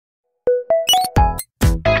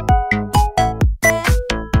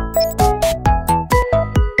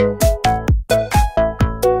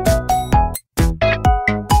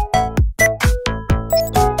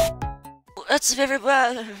What's up,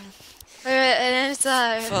 everybody? It's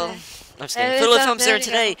Well, I'm just kidding. it's a FodoloFilms here. video.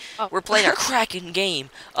 Today, Oh. we're playing a cracking game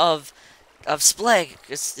of Splegg.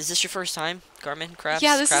 Is this your first time, Carmen?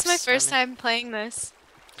 Yeah, this is my first Carmen? time playing this.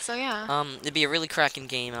 So yeah. It'd be a really cracking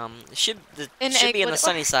game. It In should be on the Ecuador.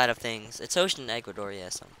 sunny side of things. It's hosted in Ecuador,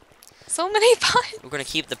 yes. So many We're gonna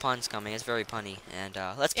puns. keep the puns coming. It's very punny. And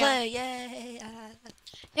let's Yeah. play! Yay!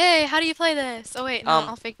 Yay, how do you play this? Oh wait, no,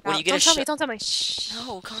 I'll figure it When you out. get a Don't tell shot. me, don't tell me. Shh.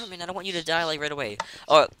 No, Carmen, I don't want you to die like right away.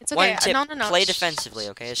 Oh, It's one okay. tip: No, no, no. play Shh. defensively.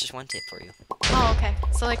 Okay, it's just one tip for you. Oh, okay.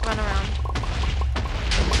 So like run around.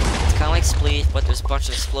 It's kind of like Spleef, but there's a bunch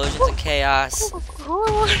of explosions and chaos.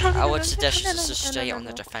 I would suggest you to stay on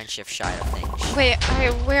the defensive side of things. Wait,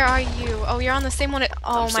 alright, where are you? Oh, you're on the same one.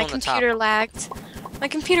 Oh, still my on the top. computer lagged. My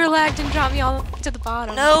computer lagged and dropped me all to the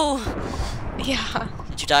bottom. No! Yeah.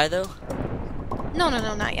 Did you die though? No, no,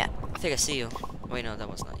 no, not yet. I think I see you. Wait, no, that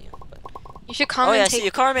was not you. But... You should commentate. Oh yeah, I see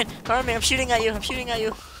you, Carmen! Carmen, I'm shooting at you! I'm shooting at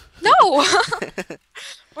you! No!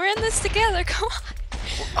 We're in this together, come on.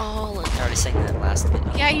 Oh, I already sang that last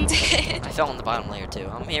video. Yeah, you did. I fell on the bottom layer too.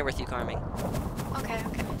 I'm here with you, Carmen. Okay,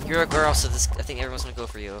 okay. You're a girl, so I think everyone's gonna go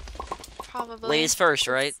for you. Probably. Ladies first,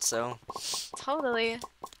 right? So. Totally.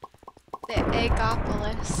 The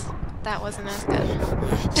Eggopolis. That wasn't as good.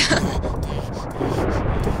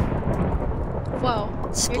 Whoa. You're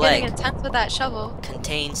getting Splegg intense with that shovel.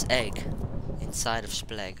 contains egg inside of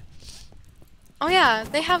Splegg. Oh yeah,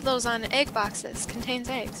 they have those on egg boxes. Contains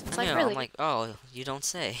eggs. It's I like, know, really? I'm like, oh, you don't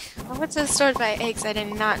say. I went to the store to buy eggs. I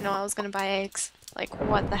did not know I was gonna buy eggs. Like,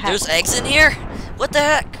 what the heck? There's eggs in here? What the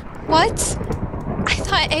heck? What? I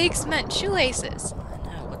thought eggs meant shoelaces. I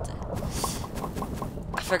know, what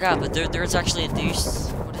the... I forgot, but there's actually,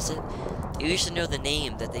 what is it? You used to know the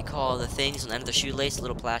name that they call the things on the end of the shoelace, the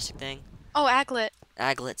little plastic thing? Oh, aglet.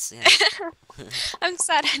 Aglets, yeah. I'm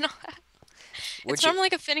sad I know that. Would It's from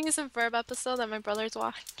like a Phineas and Ferb episode that my brothers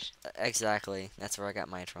watch. Exactly, that's where I got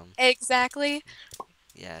mine from. Exactly.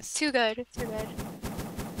 Yes. Too good. Too good.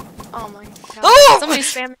 Oh my god. Oh! Somebody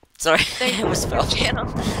spam Sorry, their I almost fell. channel.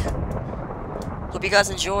 Hope you guys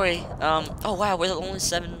enjoy. Oh wow, we're the only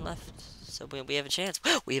 7 left. So we have a chance.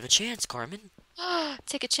 We have a chance, Carmen.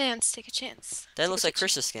 Take a chance. Take a chance. That looks like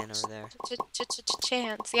Chris's skin over there.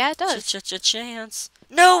 Chance. Yeah, it does. Chance.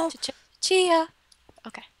 No! Chia.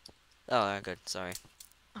 Okay. Oh, good. Sorry.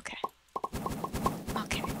 Okay.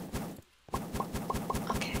 Okay.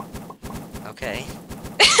 Okay. Okay.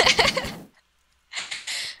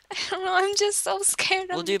 I don't know. I'm just so scared.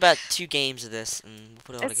 We'll do about 2 games of this, and we'll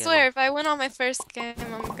put it all I together. swear, if I win on my first game,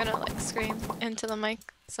 I'm gonna like scream into the mic.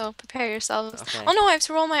 So prepare yourselves. Okay. Oh no, I have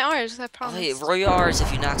to roll my R's. I Oh, promise. hey, roll your R's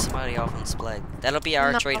if you knock somebody off on Splegg. That'll be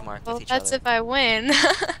our No, trademark with each that's other. if I win.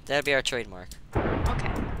 That'll be our trademark.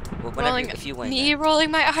 Okay. Well, whenever, if you win. Me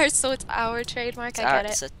rolling my R's, so it's our trademark. I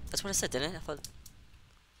get it. That's what I said, didn't it? I thought...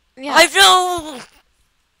 Yeah. I know!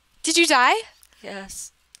 Did you die?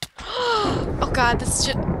 Yes. Oh god, this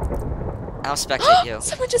just. I'll spectate you.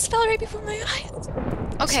 Someone just fell right before my eyes.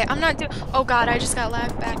 Okay, I'm not doing. Oh god, I just got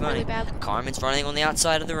lagged back really bad. Carmen's running on the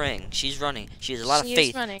outside of the ring. She's running. She has a lot of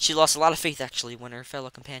faith. She lost a lot of faith actually when her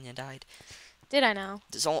fellow companion died. Did I know?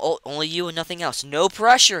 There's only you and nothing else. No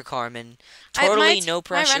pressure, Carmen. Totally no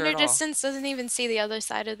pressure my render at all. distance doesn't even see the other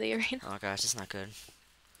side of the arena. Oh gosh, that's not good.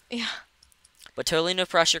 Yeah. But totally no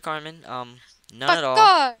pressure, Carmen. None at all.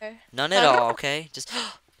 Core. None at all. Okay, just.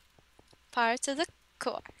 Power to the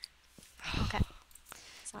core. Okay.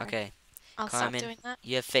 Sorry. Okay. I'll Carmen, stop doing that.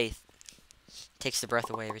 you have faith. Takes the breath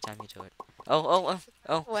away every time you do it. Oh.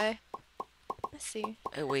 Away. Let's see.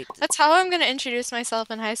 Oh wait. That's how I'm gonna introduce myself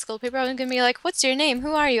in high school. People are gonna be like, "What's your name?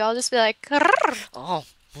 Who are you?" I'll just be like, "Grrr." Oh.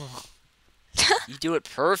 You do it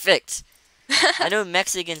perfect. I know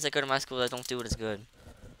Mexicans that go to my school that don't do it as good.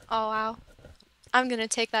 Oh wow. I'm gonna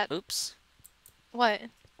take that. Oops. What?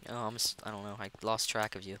 Oh, I don't know. I lost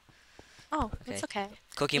track of you. Oh, it's okay.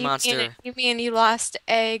 Cookie Monster. You mean you lost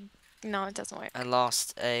egg? No, it doesn't work. I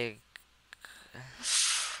lost a.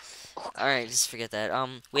 Alright, just forget that.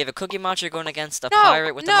 We have a Cookie Monster going against a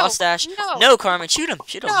pirate with a mustache. No, Carmen, shoot him.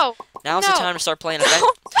 Shoot him. No. Now's the time to start playing event.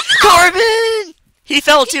 Carmen! He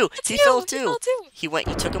fell too. He fell too. He went.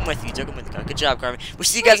 You took him with you. You took him with you. Good job, Carmen. We'll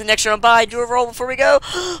see you guys in the next round. Bye. Do a roll before we go.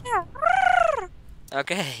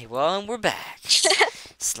 Okay, well, and we're back.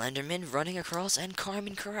 Slenderman running across, and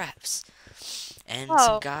Carmen crafts. And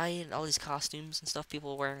some guy in all these costumes and stuff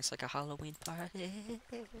people are wearing. It's like a Halloween party.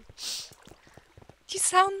 You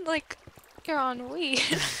sound like you're on weed.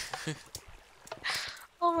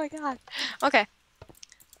 Oh my god. Okay.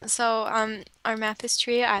 So, our map is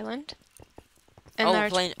Tree Island. And we're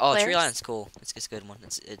playing. Oh, Tree Island's cool. It's a good one.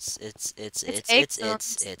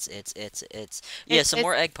 Yeah, some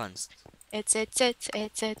more egg puns. It's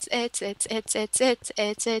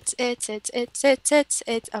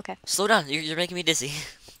okay. Slow down. You're making me dizzy.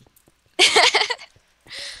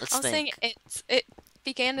 Let's I was saying think. it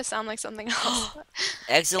began to sound like something else.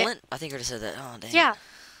 Excellent. I think I already said that. Oh, dang it. Yeah,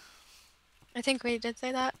 I think we did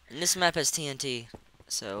say that. And this map has TNT.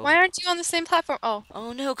 So. Why aren't you on the same platform? Oh,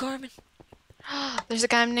 Oh no, Carmen. there's a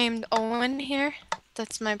guy named Owen here.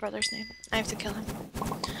 That's my brother's name. I have to kill him.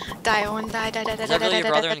 Die, Owen, die, die, die, die, Is die, that really die, your die,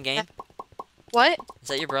 brother die, in die. game? What? Is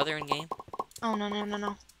that your brother in game? Oh no no no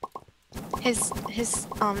no. His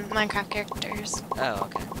Minecraft characters. Oh,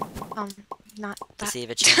 okay. Not To that. save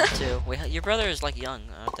a channel too. Wait, your brother is like young,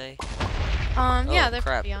 aren't they? Yeah, Oh they're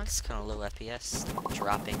crap! pretty young. It's kind of low FPS.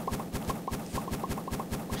 Dropping.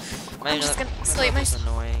 I'm just gonna isolate myself.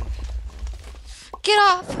 myself. Annoying. Get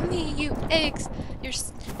off of me, you eggs! You're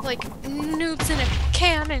like noobs in a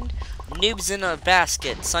cannon. Noobs in a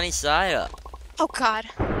basket. Sunny side up. Oh God.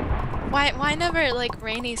 Why never like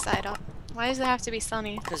rainy side up? Why does it have to be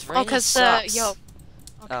sunny? Because Oh, rainy cause sucks. yo.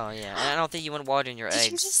 Okay. Oh yeah, and I don't think you want water in your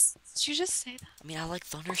eggs. Did you just say that? I mean, I like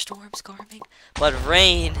thunderstorms, Carmen, but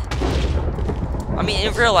rain. I mean,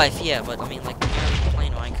 in real life, yeah, but I mean, like when you're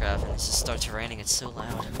playing Minecraft and it just starts raining, it's so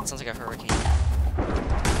loud. It sounds like a hurricane.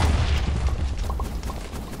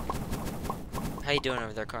 How you doing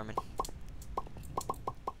over there, Carmen?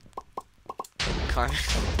 Carmen.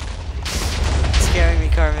 Scaring me,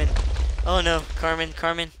 Carmen. Oh no, Carmen,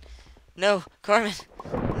 Carmen. No, Carmen.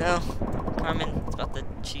 No, Carmen. It's about to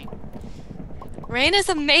cheat. Rain is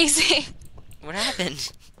amazing. What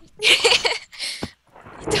happened?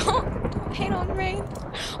 Don't hate on rain.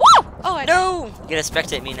 Woo! Oh, I No! You gotta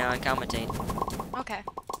spectate me now and commentate. Okay.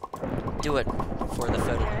 Do it for the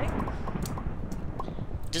photo. Okay.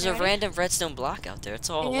 There's a random redstone block out there. It's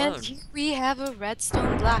all alone. And here we have a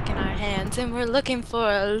redstone block in our hands, and we're looking for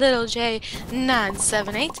a little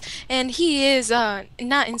J978, and he is not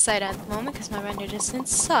inside at the moment because my render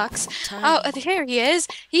distance sucks. Oh, here he is.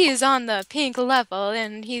 He is on the pink level,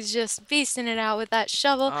 and he's just beasting it out with that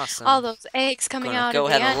shovel. Awesome. All those eggs coming out. Go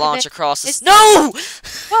at ahead the and end launch of it. across this. No!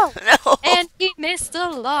 Whoa! No! And he missed the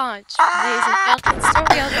launch. Ladies and gentlemen,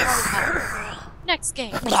 story of the world. Next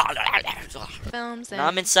game. Films and Now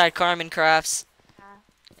I'm inside Carmen Crafts.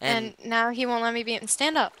 And now he won't let me be in.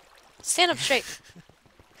 Stand up. Stand up straight.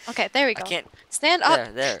 Okay, there we go. I can't. Stand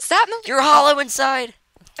up. There. Stop moving. You're hollow inside.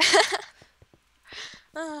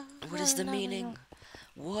 Oh, What is the meaning?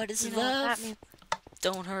 What is love?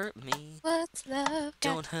 Don't hurt me. What's love?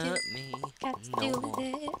 Don't hurt me. No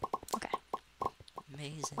more. Okay,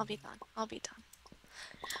 Amazing. I'll be done. I'll be done.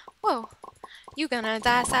 Whoa. You gonna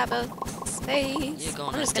die, cyberspace. You're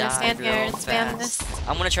gonna I'm just gonna die stand here and spam fast. this.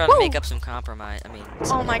 I'm gonna try to make up some compromise. I mean,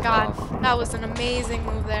 Oh my god. off. That was an amazing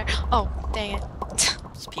move there. Oh, dang it.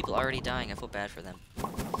 There's people already dying. I feel bad for them.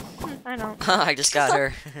 I know. I just got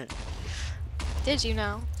her. Did you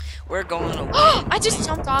know? We're going to win. I just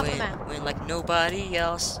jumped off the win, map. win like nobody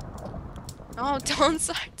else. Oh, don't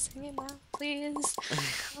start singing that, please.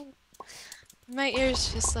 My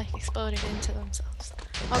ears just like exploded into themselves.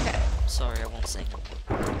 Okay. Sorry, I won't sing.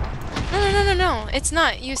 No. It's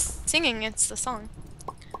not you singing, it's the song.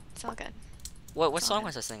 It's all good. What song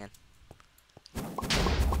was I singing?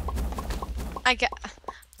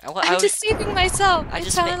 I'm deceiving myself. I It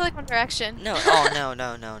just sounded like One Direction. No, oh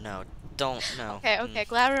no. Don't, no. Okay,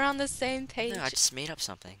 glad we're on the same page. No, I just made up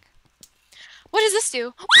something. What does this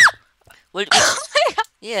do? What, Oh my god.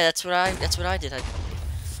 yeah, that's what I did. I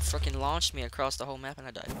freaking launched me across the whole map and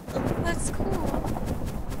I died. That's cool.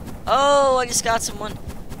 Oh, I just got someone.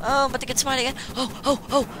 Oh, I'm about to get somebody again.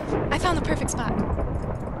 Oh. I found the perfect spot.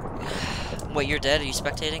 Wait, you're dead? Are you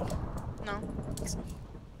spectating? No.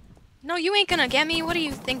 No, you ain't gonna get me. What do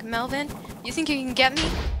you think, Melvin? You think you can get me?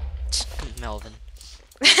 Melvin.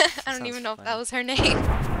 I don't even know if that was her name.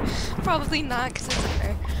 Probably not, because it's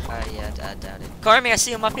her. Yeah, I doubt it. Carmen, I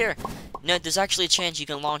see him up here. No, there's actually a chance you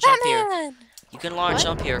can launch up here. You can launch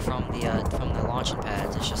up here from the launching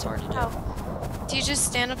pads. It's just hard to do. Oh. Do you just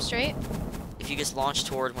stand up straight? If you just launch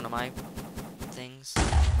toward one of my things.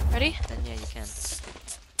 Ready? Then yeah, you can.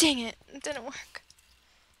 Dang it. It didn't work.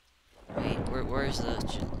 Wait, where's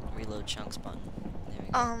the reload chunks button? There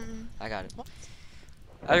we go. I got it. What?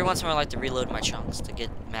 Every once in a while I like to reload my chunks to get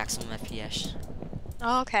maximum FPS.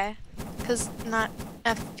 Oh, okay. Because not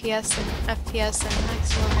FPS and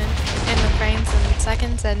maximum in the frames and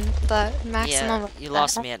seconds and the maximum. Yeah, you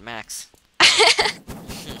lost me at max.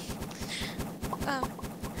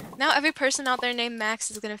 Now every person out there named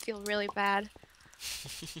Max is gonna feel really bad.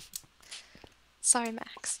 Sorry,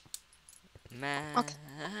 Max. Max. Okay.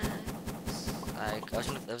 I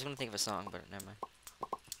was gonna think of a song, but never mind.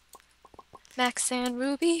 Max and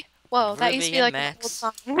Ruby Whoa, that used to Ruby be and like an old Max.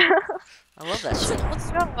 song. I love that It's show. an old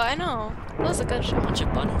show, I know. It was a good show. A bunch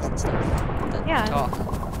of bunnies and stuff that Yeah. talk.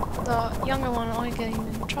 The younger one always getting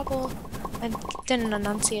in trouble. I didn't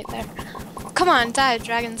enunciate there. Come on, die,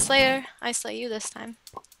 Dragon Slayer. I slay you this time.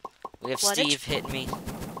 We have What Steve hit me.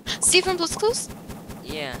 Steve from Blue's Clues?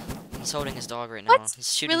 Yeah, he's holding his dog right now. What?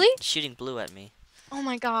 He's shooting Really? shooting blue at me. Oh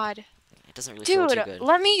my god. It doesn't really feel too Dude, good.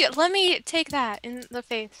 let me take that in the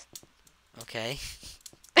face. Okay.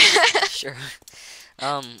 Sure.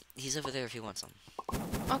 He's over there if he wants some.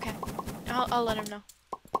 Okay. I'll let him know.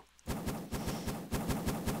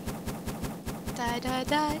 Die, die,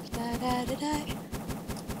 die, die, die, die, die.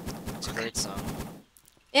 It's a great song.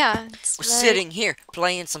 Yeah, We're sitting here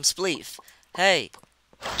playing some Spleef. Hey.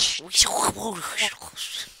 I'm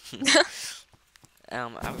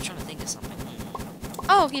trying to think of something.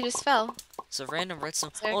 Oh, he just fell. It's a random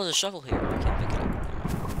redstone. Sorry. Oh, there's a shovel here. I can't pick it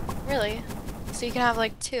up. Really? So you can have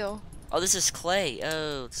like 2. Oh, this is clay.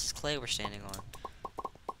 Oh, this is clay we're standing on.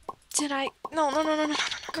 Did I? No, no, no, no, no, no.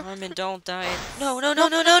 Carmen, don't die. No, no, no,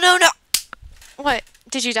 no, no, no, no. What?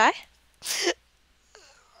 Did you die?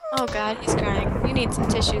 Oh god, he's crying. You need some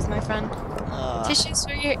tissues, my friend. Tissues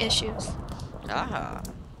for your issues.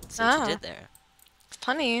 See what you did there.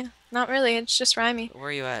 Funny. Not really, it's just rhymey. Where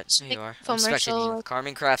are you at? There you are. I'm Foam expecting you. Rachel.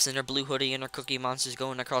 Carmen Crafts in her blue hoodie and her cookie monster's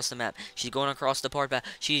going across the map. She's going across the part map.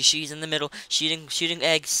 She's in the middle, shooting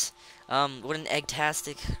eggs. What an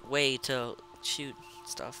egg-tastic way to shoot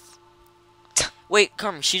stuff. Wait,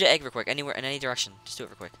 Carmen, shoot an egg real quick. Anywhere, in any direction. Just do it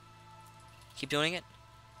real quick. Keep doing it.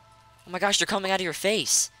 Oh my gosh, they're coming out of your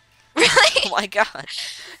face. Really? Oh my god.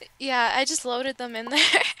 Yeah, I just loaded them in there.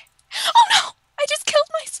 Oh no! I just killed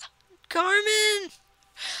myself! Carmen!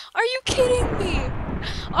 Are you kidding me?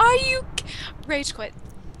 Are you... Rage quit.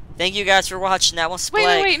 Thank you guys for watching. That was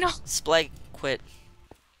Splegg. Wait, no. Splegg quit.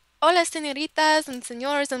 Hola, señoritas and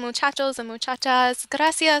señores and muchachos and muchachas.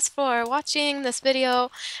 Gracias for watching this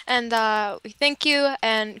video, and we thank you.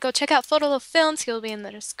 And go check out FodoloFilms. He'll be in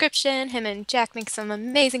the description. Him and Jack make some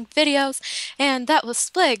amazing videos. And that was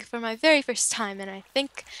Splegg for my very first time, and I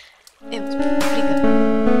think it was pretty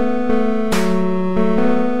good.